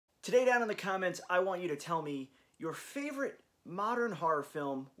Today down in the comments, I want you to tell me your favorite modern horror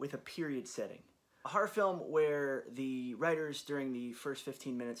film with a period setting. A horror film where the writers during the first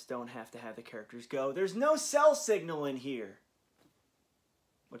 15 minutes don't have to have the characters go, "There's no cell signal in here."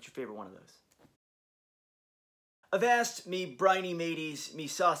 What's your favorite one of those? Avast, me briny mateys, me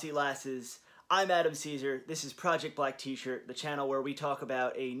saucy lasses. I'm Adam Cesare. This is Project Black T-Shirt, the channel where we talk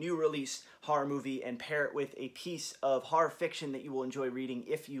about a new release horror movie and pair it with a piece of horror fiction that you will enjoy reading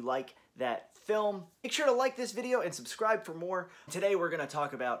if you like that film. Make sure to like this video and subscribe for more. Today we're going to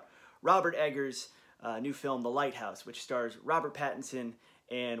talk about Robert Eggers' new film, The Lighthouse, which stars Robert Pattinson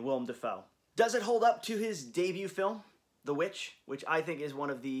and Willem Dafoe. Does it hold up to his debut film, The Witch, which I think is one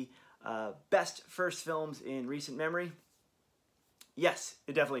of the best first films in recent memory? Yes,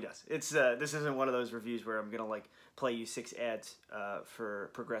 it definitely does. It's this isn't one of those reviews where I'm gonna like play you 6 ads for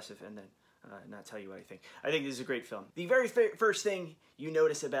Progressive and then not tell you anything. I think this is a great film. The very first thing you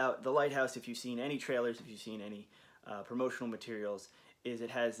notice about The Lighthouse, if you've seen any trailers, if you've seen any promotional materials, is it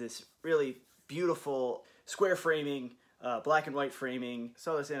has this really beautiful square framing, black and white framing.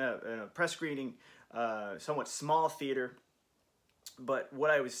 Saw this in a press screening, somewhat small theater. But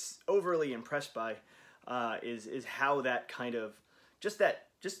what I was overly impressed by is how that kind of just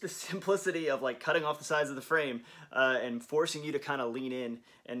the simplicity of like cutting off the sides of the frame and forcing you to kind of lean in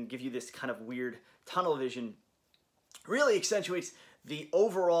and give you this kind of weird tunnel vision really accentuates the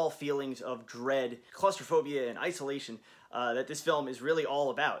overall feelings of dread, claustrophobia, and isolation that this film is really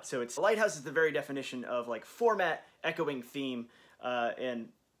all about. So it's Lighthouse is the very definition of like format, echoing theme,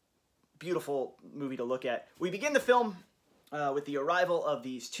 and beautiful movie to look at. We begin the film with the arrival of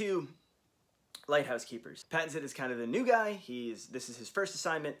these two lighthouse keepers. Pattinson is kind of the new guy. This is his first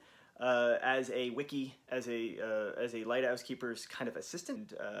assignment as a lighthouse keeper's kind of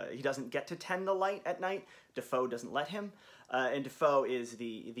assistant. He doesn't get to tend the light at night. Dafoe doesn't let him. And Dafoe is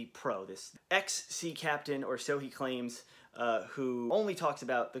the pro, this ex-sea captain, or so he claims, who only talks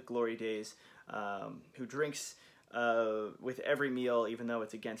about the glory days, who drinks with every meal, even though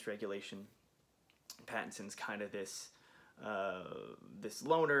it's against regulation. Pattinson's kind of this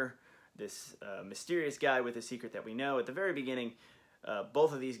loner, this mysterious guy with a secret that we know. At the very beginning,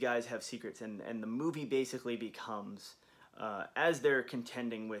 both of these guys have secrets, and the movie basically becomes, as they're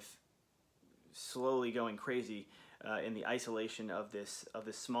contending with slowly going crazy in the isolation of this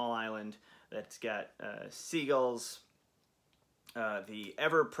small island that's got seagulls, the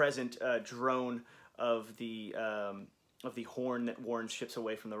ever-present drone of the horn that warns ships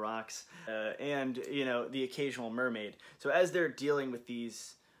away from the rocks, and the occasional mermaid. So as they're dealing with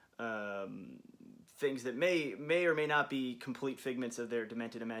these things that may or may not be complete figments of their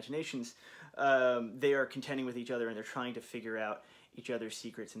demented imaginations, they are contending with each other and they're trying to figure out each other's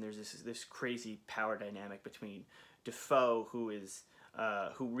secrets. And there's this crazy power dynamic between Dafoe, who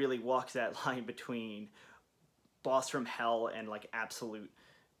really walks that line between boss from hell and like absolute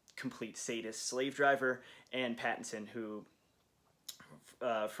complete sadist slave driver, and Pattinson, who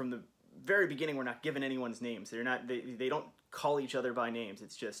from the very beginning we're not given anyone's names. They don't call each other by names.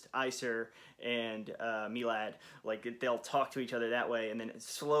 It's just I sir and me lad. Like they'll talk to each other that way, and then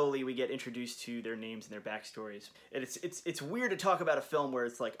slowly we get introduced to their names and their backstories. And it's weird to talk about a film where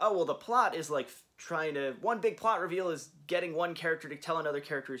it's like, oh well, the plot is like one big plot reveal is getting one character to tell another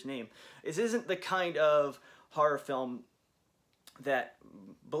character's name. This isn't the kind of horror film that,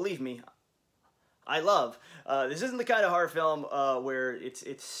 believe me, I love. This isn't the kind of horror film where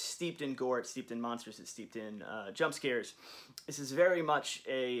it's steeped in gore, it's steeped in monsters, it's steeped in jump scares. This is very much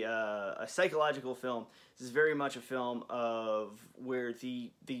a psychological film. This is very much a film of where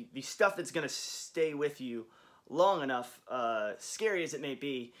the stuff that's going to stay with you long enough, scary as it may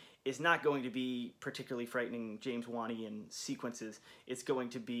be, is not going to be particularly frightening James Wan-ian sequences. It's going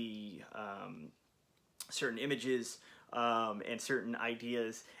to be certain images, and certain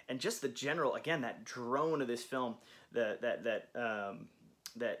ideas, and just the general, again, that drone of this film, that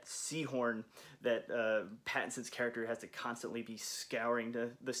seahorn that Pattinson's character has to constantly be scouring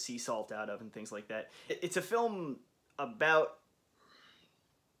the sea salt out of and things like that. It's a film about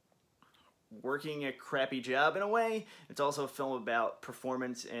working a crappy job in a way. It's also a film about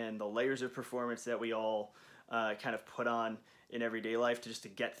performance and the layers of performance that we all kind of put on in everyday life just to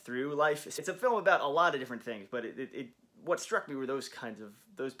get through life. It's a film about a lot of different things, but what struck me were those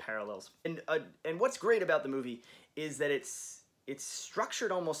parallels. And what's great about the movie is that it's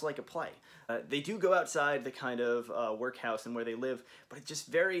structured almost like a play. They do go outside the kind of workhouse and where they live, but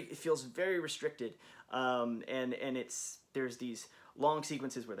it feels very restricted. And there's these long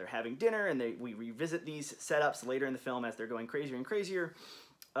sequences where they're having dinner, and we revisit these setups later in the film as they're going crazier and crazier.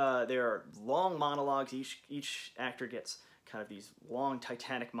 There are long monologues. Each actor gets kind of these long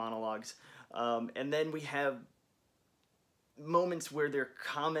Titanic monologues. And then we have moments where they're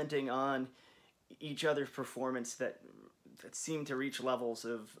commenting on each other's performance that seem to reach levels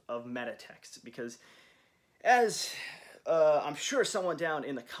of metatext. Because as I'm sure someone down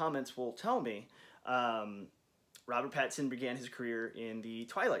in the comments will tell me, Robert Pattinson began his career in the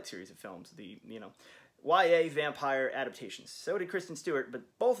Twilight series of films, the YA vampire adaptations. So did Kristen Stewart, but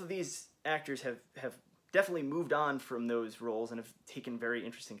both of these actors have definitely moved on from those roles and have taken very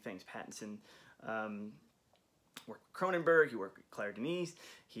interesting things. Pattinson worked with Cronenberg, he worked with Claire Denis,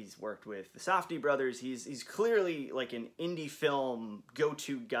 he's worked with the Safdie brothers. He's clearly like an indie film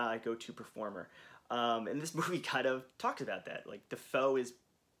go-to guy, go-to performer. And this movie kind of talks about that. Like Dafoe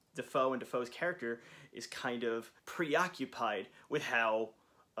and Dafoe's character is kind of preoccupied with how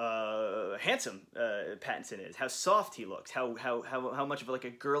handsome Pattinson is, how soft he looks, how much of like a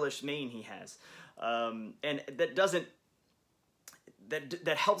girlish mane he has, and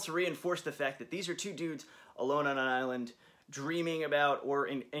that helps reinforce the fact that these are two dudes alone on an island, dreaming about or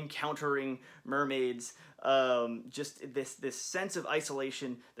encountering mermaids. Just this sense of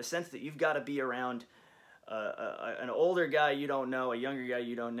isolation, the sense that you've got to be around an older guy you don't know, a younger guy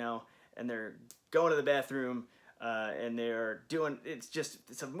you don't know, and they're going to the bathroom. And they're doing,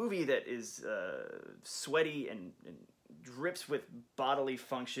 it's a movie that is sweaty and drips with bodily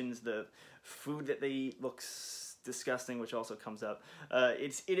functions. The food that they eat looks disgusting, which also comes up.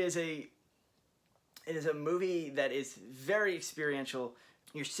 It is a movie that is very experiential.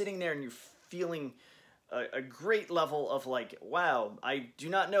 You're sitting there and you're feeling a great level of like, wow, I do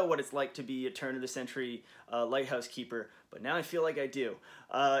not know what it's like to be a turn-of-the-century lighthouse keeper, but now I feel like I do.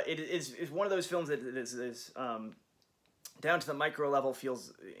 It is one of those films that is down to the micro level,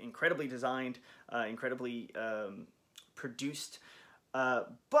 feels incredibly designed, incredibly produced,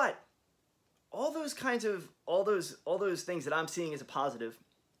 but all those things that I'm seeing as a positive,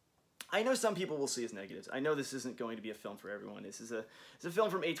 I know some people will see as negatives. I know this isn't going to be a film for everyone. It's a film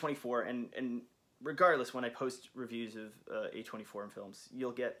from A24, and regardless, when I post reviews of A24 and films,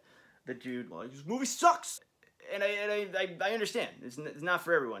 you'll get the dude, well, this movie sucks, and I understand. It's not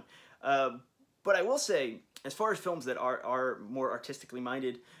for everyone. But I will say, as far as films that are more artistically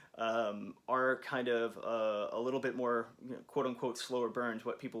minded, are kind of a little bit more, quote-unquote, slower burns,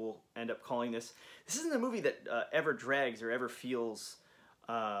 what people will end up calling this. This isn't a movie that ever drags or ever feels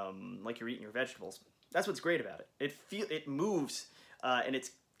like you're eating your vegetables. That's what's great about it. It moves, and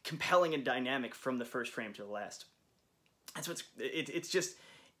it's compelling and dynamic from the first frame to the last. That's what's...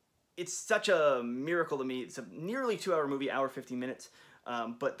 It's such a miracle to me. It's a nearly 2-hour movie, hour 50 minutes.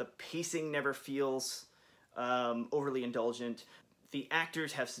 But the pacing never feels overly indulgent. The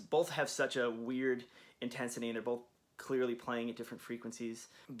actors both have such a weird intensity, and they're both clearly playing at different frequencies.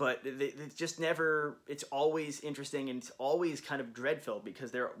 But it's just never. It's always interesting, and it's always kind of dread-filled,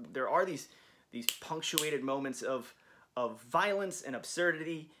 because there are these punctuated moments of violence and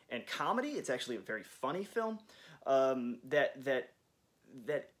absurdity and comedy. It's actually a very funny film. That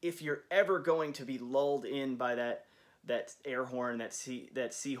if you're ever going to be lulled in by that air horn,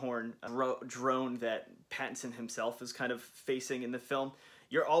 that sea horn drone that Pattinson himself is kind of facing in the film,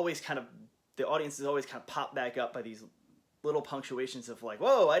 the audience is always kind of popped back up by these little punctuations of like,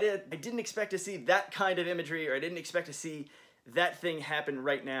 whoa, I didn't expect to see that kind of imagery, or I didn't expect to see that thing happen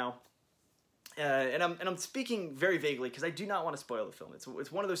right now. And I'm speaking very vaguely because I do not want to spoil the film.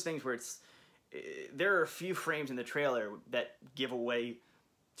 It's one of those things where there are a few frames in the trailer that give away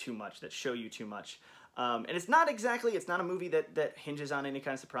too much, that show you too much. And it's not a movie that hinges on any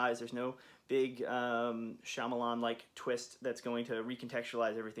kind of surprise. There's no big Shyamalan-like twist that's going to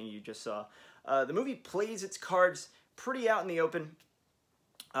recontextualize everything you just saw. The movie plays its cards pretty out in the open.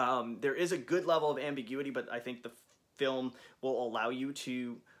 There is a good level of ambiguity, but I think the film will allow you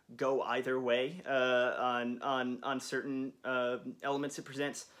to go either way on certain elements it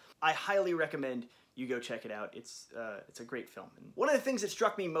presents. I highly recommend you go check it out. It's a great film. And one of the things that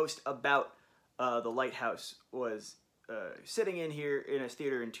struck me most about The Lighthouse was sitting in here in a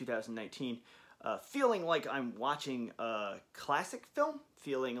theater in 2019, feeling like I'm watching a classic film,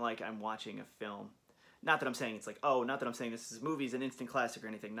 feeling like I'm watching a film. Not that I'm saying this movie is an instant classic or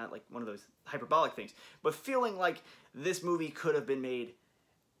anything, not like one of those hyperbolic things, but feeling like this movie could have been made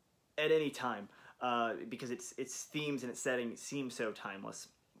at any time, because its themes and its setting seem so timeless.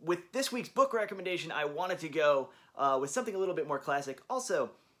 With this week's book recommendation, I wanted to go with something a little bit more classic.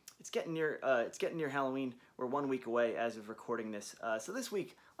 Also, it's getting near Halloween. We're 1 week away as of recording this. So this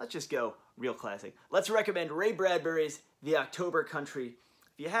week, let's just go real classic. Let's recommend Ray Bradbury's The October Country.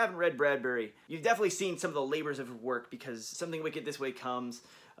 If you haven't read Bradbury, you've definitely seen some of the labors of his work, because Something Wicked This Way Comes,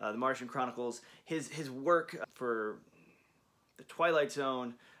 The Martian Chronicles, his work for The Twilight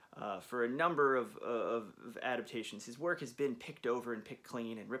Zone, for a number of adaptations. His work has been picked over and picked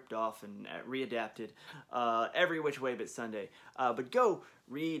clean and ripped off and readapted every which way but Sunday. But go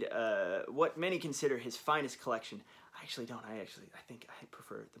read what many consider his finest collection. I actually don't. I think I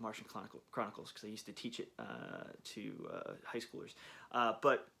prefer The Martian Chronicles because I used to teach it to high schoolers.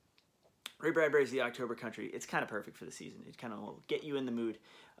 But Ray Bradbury's The October Country, it's kind of perfect for the season. It kind of will get you in the mood.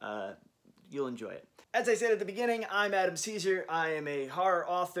 You'll enjoy it. As I said at the beginning, I'm Adam Cesare. I am a horror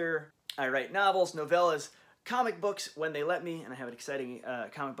author. I write novels, novellas, comic books when they let me, and I have an exciting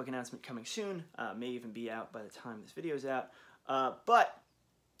comic book announcement coming soon. May even be out by the time this video is out. But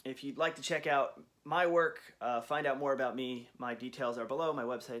if you'd like to check out my work, find out more about me, my details are below, my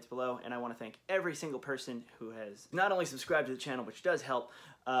website's below, and I want to thank every single person who has not only subscribed to the channel, which does help,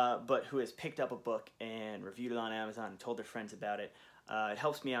 but who has picked up a book and reviewed it on Amazon and told their friends about it. It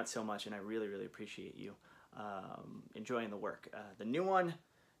helps me out so much, and I really, really appreciate you enjoying the work. The new one,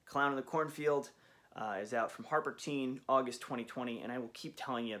 Clown in the Cornfield, is out from Harper Teen, August 2020, and I will keep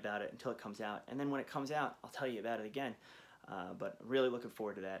telling you about it until it comes out. And then when it comes out, I'll tell you about it again. But really looking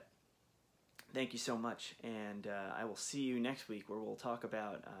forward to that. Thank you so much, and I will see you next week where we'll talk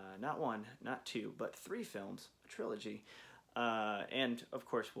about not one, not two, but 3 films, a trilogy, and of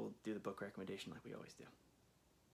course we'll do the book recommendation like we always do.